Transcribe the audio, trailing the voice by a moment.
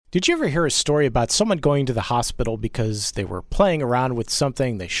Did you ever hear a story about someone going to the hospital because they were playing around with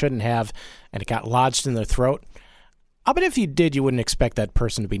something they shouldn't have and it got lodged in their throat? I bet if you did, you wouldn't expect that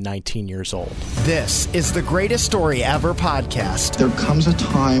person to be 19 years old. This is the Greatest Story Ever podcast. There comes a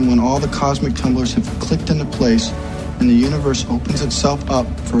time when all the cosmic tumblers have clicked into place and the universe opens itself up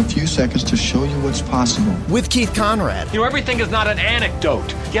for a few seconds to show you what's possible. With Keith Conrad. You know, everything is not an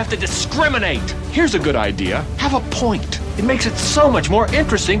anecdote. You have to discriminate. Here's a good idea. Have a point. It makes it so much more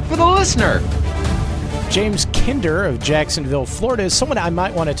interesting for the listener. James Kinder of Jacksonville, Florida is someone I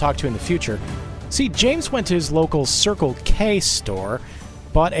might want to talk to in the future. See, James went to his local Circle K store,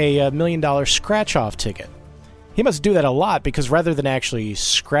 bought a $1 million scratch-off ticket. He must do that a lot because rather than actually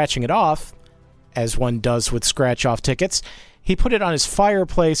scratching it off, as one does with scratch-off tickets, he put it on his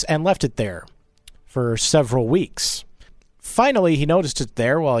fireplace and left it there for several weeks. Finally, he noticed it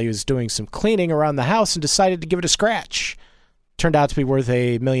there while he was doing some cleaning around the house and decided to give it a scratch. Turned out to be worth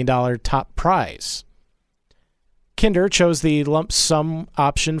a $1 million top prize. Kinder chose the lump sum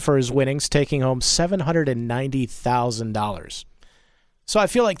option for his winnings, taking home $790,000. So I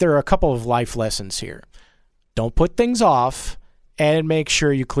feel like there are a couple of life lessons here. Don't put things off, and make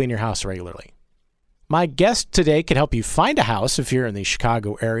sure you clean your house regularly. My guest today can help you find a house if you're in the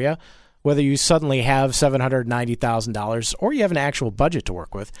Chicago area, whether you suddenly have $790,000 or you have an actual budget to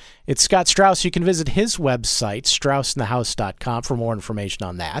work with. It's Scott Straus. You can visit his website, strausandthehouse.com, for more information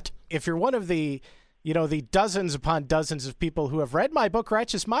on that. If you're one of the dozens upon dozens of people who have read my book,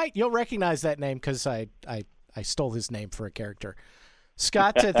 Righteous Might, you'll recognize that name because I stole his name for a character.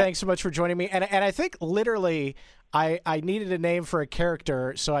 Scott, thanks so much for joining me. And I think literally I needed a name for a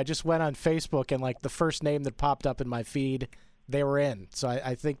character, so I just went on Facebook and the first name that popped up in my feed, they were in. So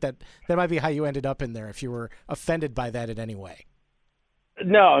I think that might be how you ended up in there if you were offended by that in any way.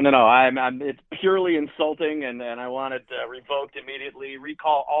 No. I'm it's purely insulting, and I want it revoked immediately.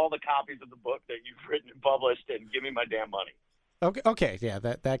 Recall all the copies of the book that you've written and published, and give me my damn money. Okay, yeah,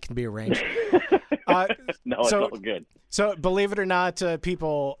 that can be arranged. No, it's all good. So, believe it or not,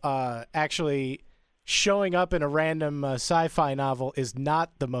 people actually showing up in a random sci-fi novel is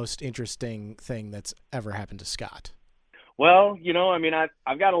not the most interesting thing that's ever happened to Scott. Well,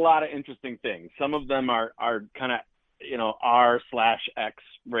 I've got a lot of interesting things. Some of them are kind of R/X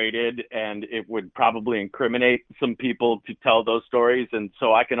rated, and it would probably incriminate some people to tell those stories. And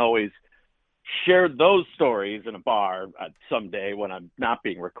so I can always share those stories in a bar someday when I'm not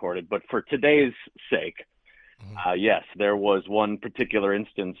being recorded. But for today's sake, yes, there was one particular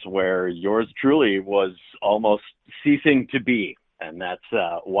instance where yours truly was almost ceasing to be. And that's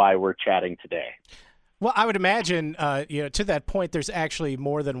why we're chatting today. Well, I would imagine, to that point, there's actually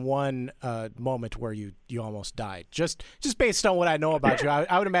more than one moment where you almost died. Just based on what I know about you,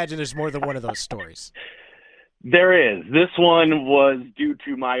 I would imagine there's more than one of those stories. There is. This one was due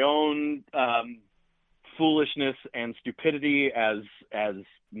to my own foolishness and stupidity, as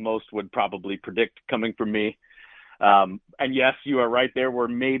most would probably predict coming from me. And yes, you are right. There were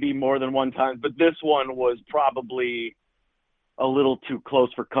maybe more than one time, but this one was probably a little too close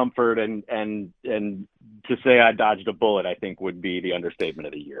for comfort, and to say I dodged a bullet, I think, would be the understatement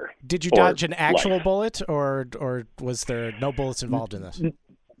of the year. Did you dodge an actual bullet, or was there no bullets involved in this?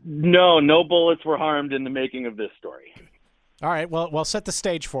 No bullets were harmed in the making of this story. All right, well, set the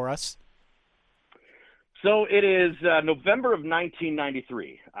stage for us. So it is November of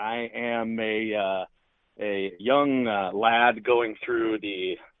 1993. I am a young lad going through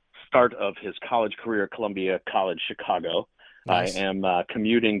the start of his college career at Columbia College Chicago. Nice. I am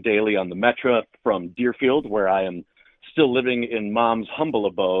commuting daily on the Metro from Deerfield, where I am still living in Mom's humble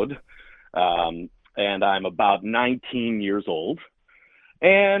abode, and I'm about 19 years old.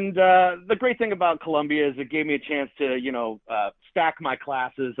 And the great thing about Columbia is it gave me a chance to, stack my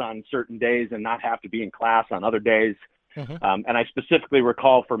classes on certain days and not have to be in class on other days. Mm-hmm. And I specifically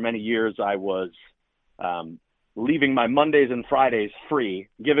recall for many years I was leaving my Mondays and Fridays free,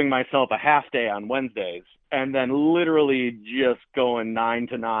 giving myself a half day on Wednesdays, and then literally just going 9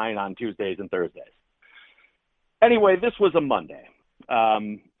 to 9 on Tuesdays and Thursdays. Anyway, this was a Monday,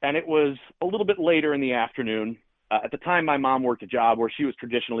 and it was a little bit later in the afternoon. At the time, my mom worked a job where she was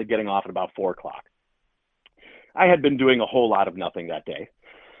traditionally getting off at about 4 o'clock. I had been doing a whole lot of nothing that day,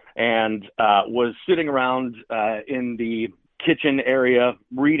 and was sitting around in the kitchen area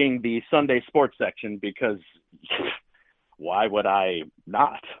reading the Sunday sports section because why would I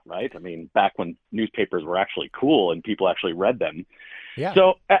not, right? I mean, back when newspapers were actually cool and people actually read them. Yeah.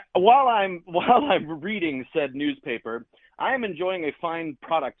 So while I'm reading said newspaper, I am enjoying a fine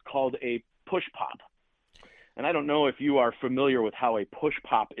product called a push pop. And I don't know if you are familiar with how a push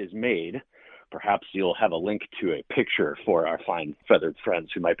pop is made, Perhaps you'll have a link to a picture for our fine feathered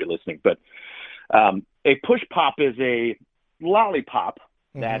friends who might be listening. But a push pop is a lollipop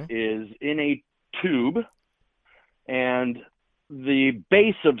that is in a tube, and the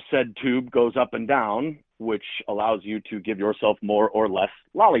base of said tube goes up and down, which allows you to give yourself more or less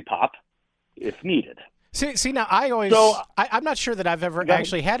lollipop if needed. See now, I'm not sure that I've ever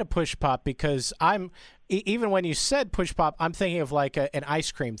actually had a push pop, because even when you said push pop, I'm thinking of like an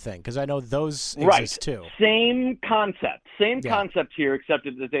ice cream thing, because I know those exist too. Same concept. Concept here, except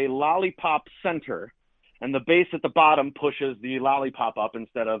it is a lollipop center, and the base at the bottom pushes the lollipop up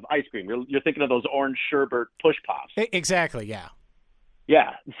instead of ice cream. You're thinking of those orange sherbet push pops. Exactly, yeah.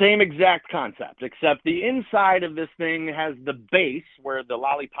 Yeah, same exact concept, except the inside of this thing has the base where the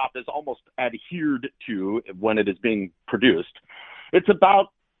lollipop is almost adhered to when it is being produced. It's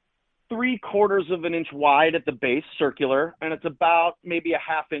about 3/4 of an inch wide at the base, circular, and it's about maybe a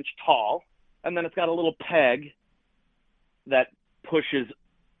 1/2 inch tall. And then it's got a little peg that pushes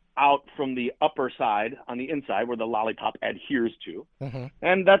out from the upper side on the inside where the lollipop adheres to.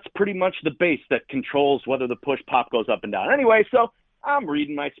 And that's pretty much the base that controls whether the push pop goes up and down. Anyway, so I'm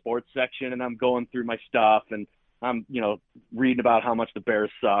reading my sports section and I'm going through my stuff, and I'm, reading about how much the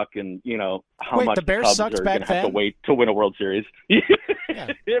Bears suck, and, how much the Bears Cubs sucked are back going to have then? to wait to win a World Series. Yeah.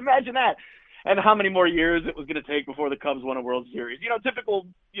 Imagine that. And how many more years it was going to take before the Cubs won a World Series. Typical,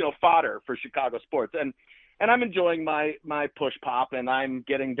 fodder for Chicago sports. And I'm enjoying my push pop, and I'm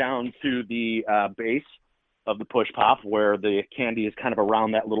getting down to the base of the push pop where the candy is kind of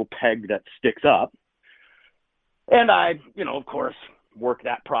around that little peg that sticks up. And I, of course, work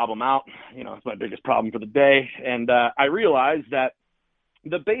that problem out. It's my biggest problem for the day. And I realized that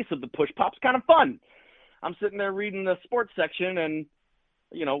the base of the push pop's kind of fun. I'm sitting there reading the sports section, and,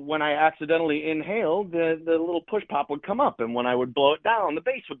 when I accidentally inhaled, the little push pop would come up. And when I would blow it down, the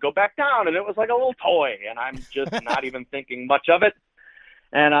base would go back down. And it was like a little toy. And I'm just not even thinking much of it.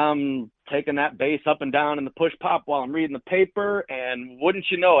 And I'm taking that base up and down in the push pop while I'm reading the paper. And wouldn't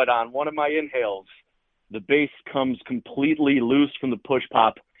you know it, on one of my inhales, the base comes completely loose from the push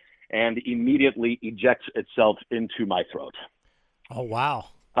pop and immediately ejects itself into my throat. Oh, wow.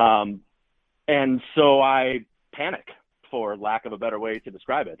 And so I panic, for lack of a better way to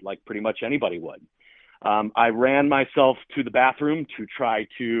describe it, like pretty much anybody would. I ran myself to the bathroom to try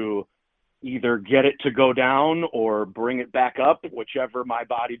to either get it to go down or bring it back up, whichever my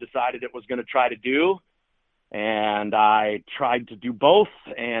body decided it was going to try to do. And I tried to do both,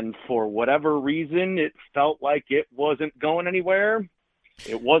 and for whatever reason, it felt like it wasn't going anywhere.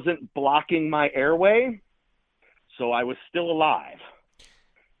 It wasn't blocking my airway, so I was still alive,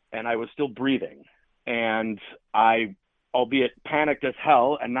 and I was still breathing. And I, albeit panicked as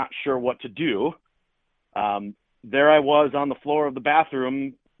hell and not sure what to do, there I was on the floor of the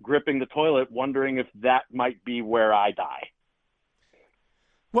bathroom, gripping the toilet, wondering if that might be where I die.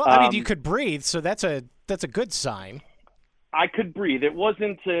 Well, I mean, you could breathe, so that's a good sign. I could breathe. It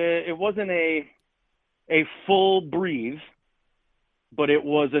wasn't a full breathe, but it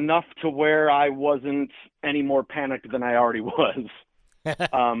was enough to where I wasn't any more panicked than I already was.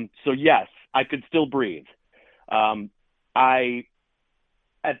 So yes, I could still breathe. At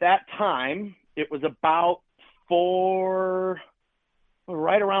that time, it was about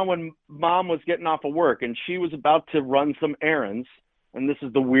right around when Mom was getting off of work, and she was about to run some errands. And this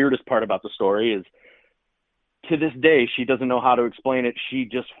is the weirdest part about the story, is to this day, she doesn't know how to explain it. She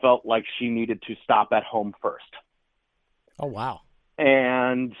just felt like she needed to stop at home first. Oh, wow.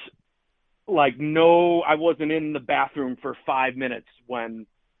 And I wasn't in the bathroom for 5 minutes when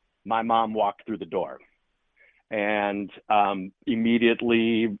my mom walked through the door. And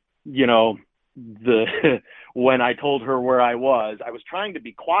immediately, when I told her where I was trying to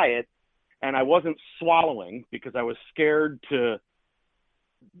be quiet, and I wasn't swallowing because I was scared to,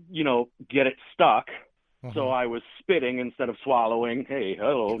 get it stuck. So I was spitting instead of swallowing. Hey,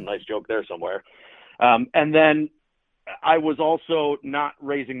 hello, nice joke there somewhere. And then I was also not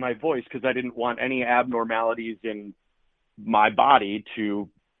raising my voice because I didn't want any abnormalities in my body to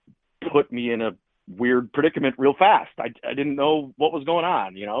put me in a weird predicament real fast. I didn't know what was going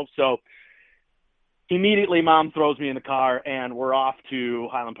on, So immediately Mom throws me in the car, and we're off to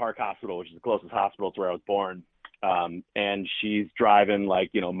Highland Park Hospital, which is the closest hospital to where I was born. And she's driving like,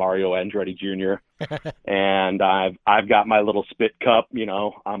 Mario Andretti Jr. And I've got my little spit cup,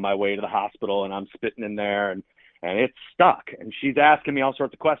 on my way to the hospital, and I'm spitting in there, and it's stuck. And she's asking me all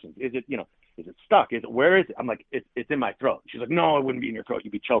sorts of questions. Is it stuck? Where is it? I'm like, it's in my throat. She's like, no, it wouldn't be in your throat.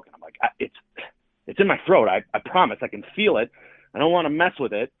 You'd be choking. I'm like, it's in my throat. I promise. I can feel it. I don't want to mess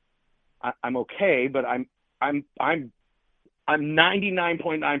with it. I'm okay, but I'm I'm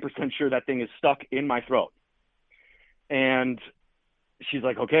 99.9% sure that thing is stuck in my throat. And she's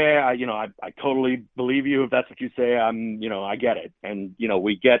like, okay, I totally believe you. If that's what you say, I get it. And,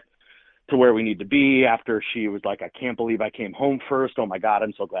 we get to where we need to be after she was like, I can't believe I came home first. Oh my God,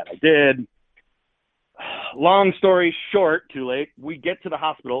 I'm so glad I did. Long story short, too late. We get to the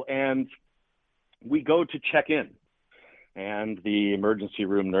hospital and we go to check in. And the emergency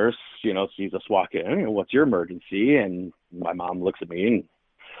room nurse, sees us walk in. What's your emergency? And my mom looks at me and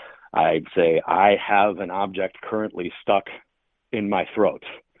I say, I have an object currently stuck in my throat.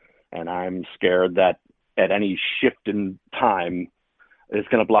 And I'm scared that at any shift in time, it's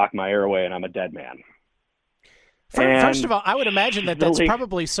going to block my airway and I'm a dead man. First of all, I would imagine that that's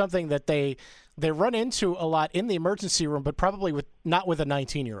probably something that they run into a lot in the emergency room, but probably not with a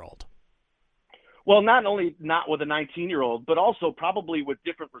 19-year-old. Well, not only not with a 19-year-old, but also probably with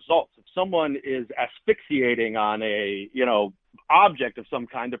different results. If someone is asphyxiating on a, object of some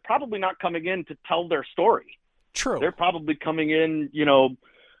kind, they're probably not coming in to tell their story. True. They're probably coming in,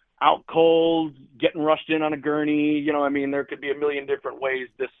 out cold, getting rushed in on a gurney. There could be a million different ways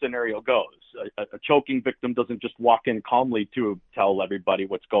this scenario goes. A choking victim doesn't just walk in calmly to tell everybody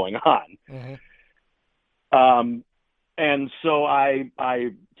what's going on. Mm-hmm. And so I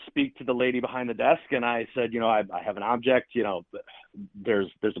speak to the lady behind the desk and I said, I have an object, there's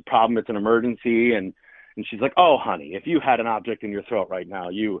a problem. It's an emergency. And she's like, oh, honey, if you had an object in your throat right now,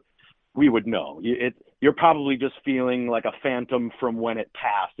 we would know. You're probably just feeling like a phantom from when it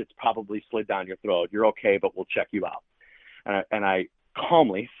passed. It's probably slid down your throat. You're okay, but we'll check you out. And I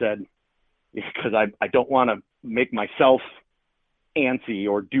calmly said, because I don't want to make myself antsy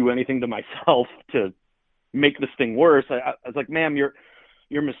or do anything to myself to make this thing worse. I was like, ma'am, you're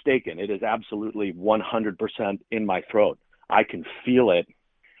mistaken. It is absolutely 100% in my throat. I can feel it,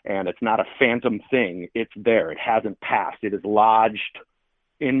 and it's not a phantom thing. It's there. It hasn't passed. It is lodged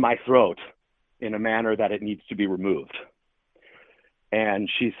in my throat in a manner that it needs to be removed. And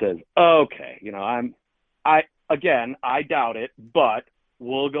she says, okay, I doubt it, but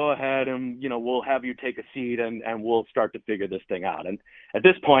we'll go ahead and, we'll have you take a seat and we'll start to figure this thing out. And at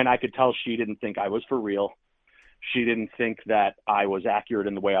this point, I could tell she didn't think I was for real. She didn't think that I was accurate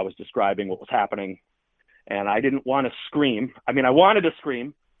in the way I was describing what was happening. And I didn't want to scream. I wanted to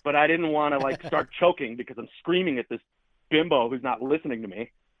scream, but I didn't want to start choking because I'm screaming at this bimbo who's not listening to me.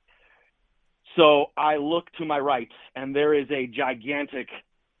 So I look to my right and there is a gigantic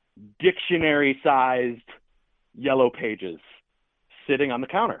dictionary-sized yellow pages sitting on the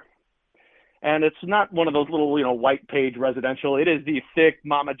counter. And it's not one of those little, white page residential. It is the thick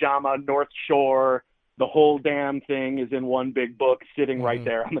Mama Jama North Shore. The whole damn thing is in one big book sitting right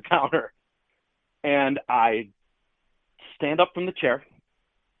there on the counter. And I stand up from the chair.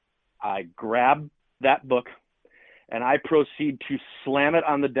 I grab that book and I proceed to slam it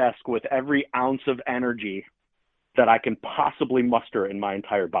on the desk with every ounce of energy that I can possibly muster in my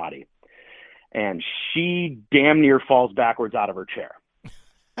entire body. And she damn near falls backwards out of her chair.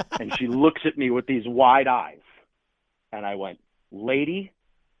 And she looks at me with these wide eyes. And I went, lady,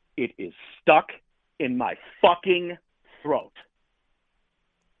 it is stuck in my fucking throat.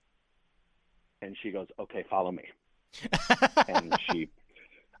 And she goes, okay, follow me. And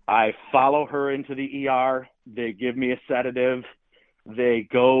I follow her into the ER. They give me a sedative. They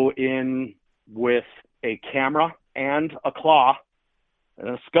go in with a camera and a claw and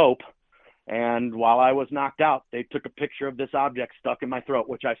a scope. And while I was knocked out, they took a picture of this object stuck in my throat,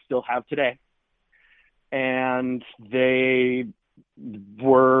 which I still have today. And they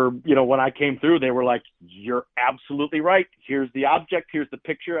were, when I came through, they were like, you're absolutely right. Here's the object. Here's the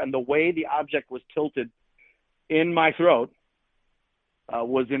picture. And the way the object was tilted in my throat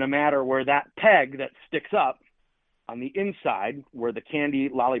was in a manner where that peg that sticks up on the inside, where the candy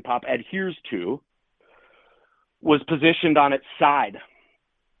lollipop adheres to, was positioned on its side.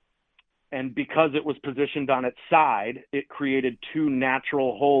 And because it was positioned on its side, it created two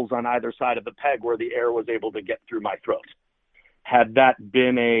natural holes on either side of the peg where the air was able to get through my throat. Had that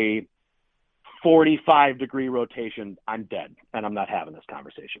been a 45-degree rotation, I'm dead, and I'm not having this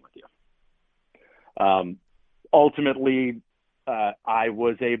conversation with you. Ultimately, I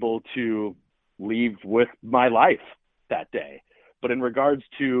was able to leave with my life that day. But in regards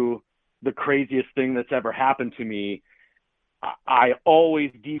to the craziest thing that's ever happened to me, I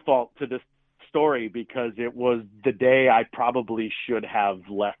always default to this story because it was the day I probably should have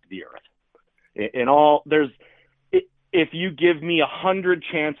left the earth. If you give me 100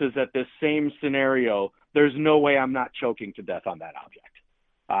 chances at this same scenario, there's no way I'm not choking to death on that object.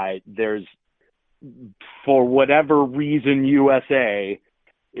 For whatever reason, USA,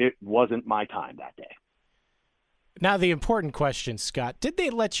 it wasn't my time that day. Now, the important question, Scott, did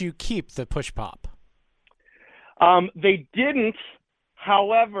they let you keep the push pop? They didn't.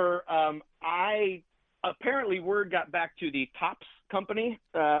 However, apparently word got back to the Tops company,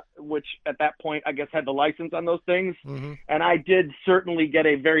 which at that point, I guess, had the license on those things. Mm-hmm. And I did certainly get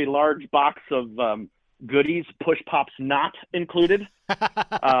a very large box of goodies, push pops not included,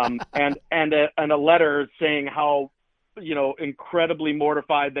 and a letter saying how, incredibly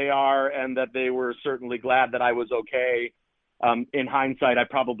mortified they are and that they were certainly glad that I was okay. In hindsight, I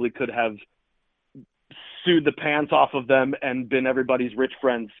probably could have sued the pants off of them and been everybody's rich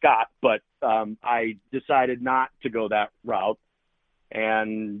friend Scott, but I decided not to go that route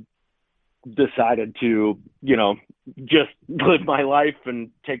and decided to, just live my life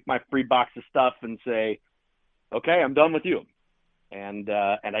and take my free box of stuff and say, okay, I'm done with you. And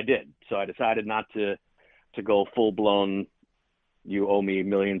I did. So I decided not to go full blown, you owe me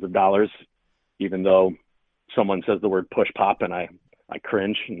millions of dollars, even though someone says the word push pop and I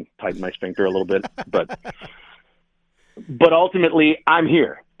cringe and tighten my sphincter a little bit, but ultimately I'm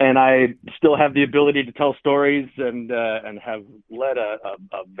here and I still have the ability to tell stories and have led a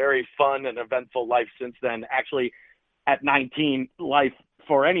very fun and eventful life since then. Actually, at 19, life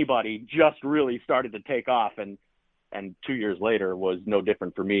for anybody just really started to take off, and 2 years later was no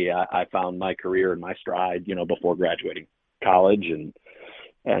different for me. I found my career and my stride, before graduating college,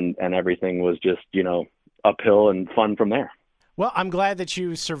 and everything was just, uphill and fun from there. Well, I'm glad that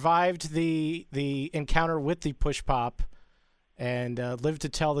you survived the encounter with the push pop and lived to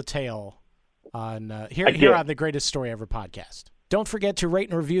tell the tale on here on the Greatest Story Ever podcast. Don't forget to rate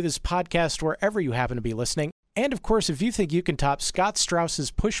and review this podcast wherever you happen to be listening. And, of course, if you think you can top Scott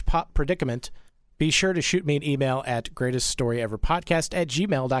Straus's push pop predicament, be sure to shoot me an email at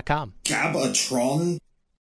greateststoryeverpodcast@gmail.com. Gabatron?